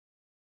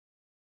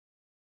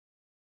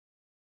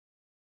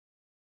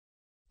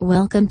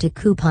Welcome to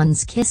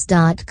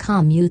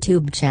couponskiss.com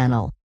YouTube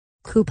channel.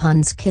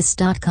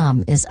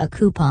 Couponskiss.com is a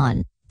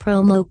coupon,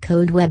 promo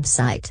code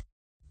website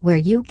where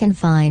you can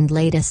find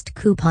latest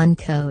coupon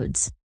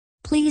codes.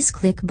 Please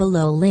click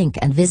below link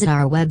and visit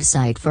our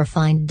website for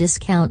find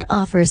discount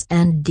offers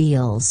and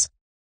deals.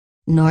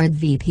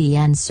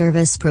 NordVPN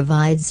service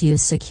provides you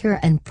secure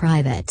and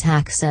private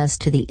access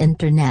to the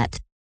internet.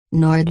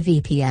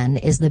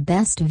 NordVPN is the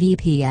best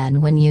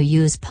VPN when you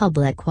use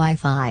public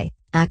Wi-Fi,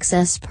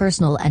 access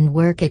personal and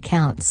work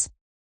accounts.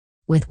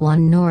 With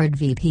one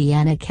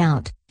NordVPN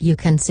account, you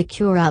can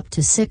secure up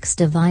to 6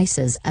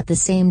 devices at the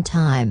same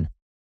time.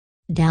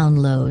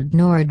 Download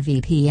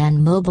NordVPN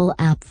mobile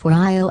app for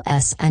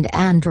iOS and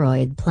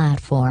Android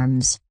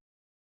platforms.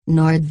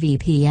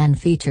 NordVPN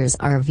features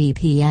our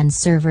VPN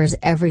servers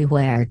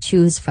everywhere.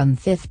 Choose from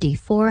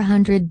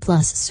 5,400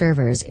 plus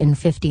servers in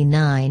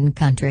 59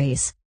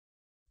 countries.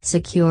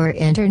 Secure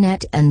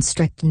internet and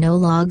strict no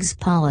logs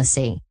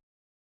policy.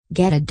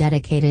 Get a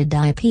dedicated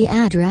IP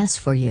address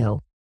for you.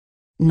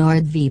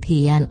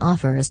 NordVPN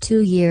offers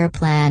 2-year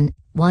plan,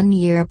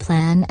 1-year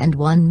plan and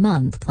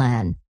 1-month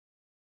plan.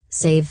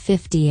 Save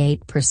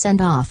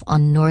 58% off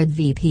on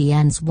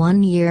NordVPN's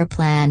 1-year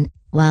plan,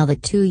 while the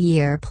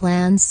 2-year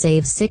plan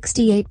saves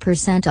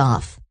 68%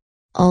 off.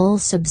 All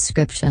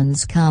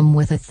subscriptions come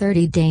with a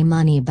 30-day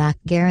money-back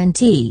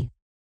guarantee.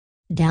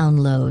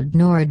 Download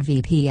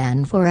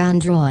NordVPN for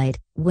Android,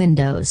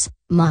 Windows,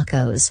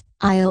 macOS,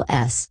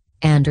 iOS,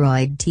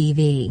 Android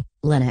TV,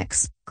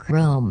 Linux,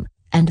 Chrome,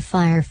 and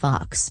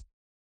Firefox.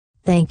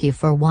 Thank you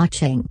for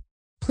watching.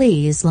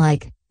 Please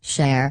like,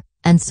 share,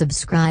 and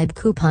subscribe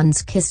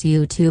Couponskiss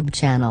YouTube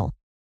channel.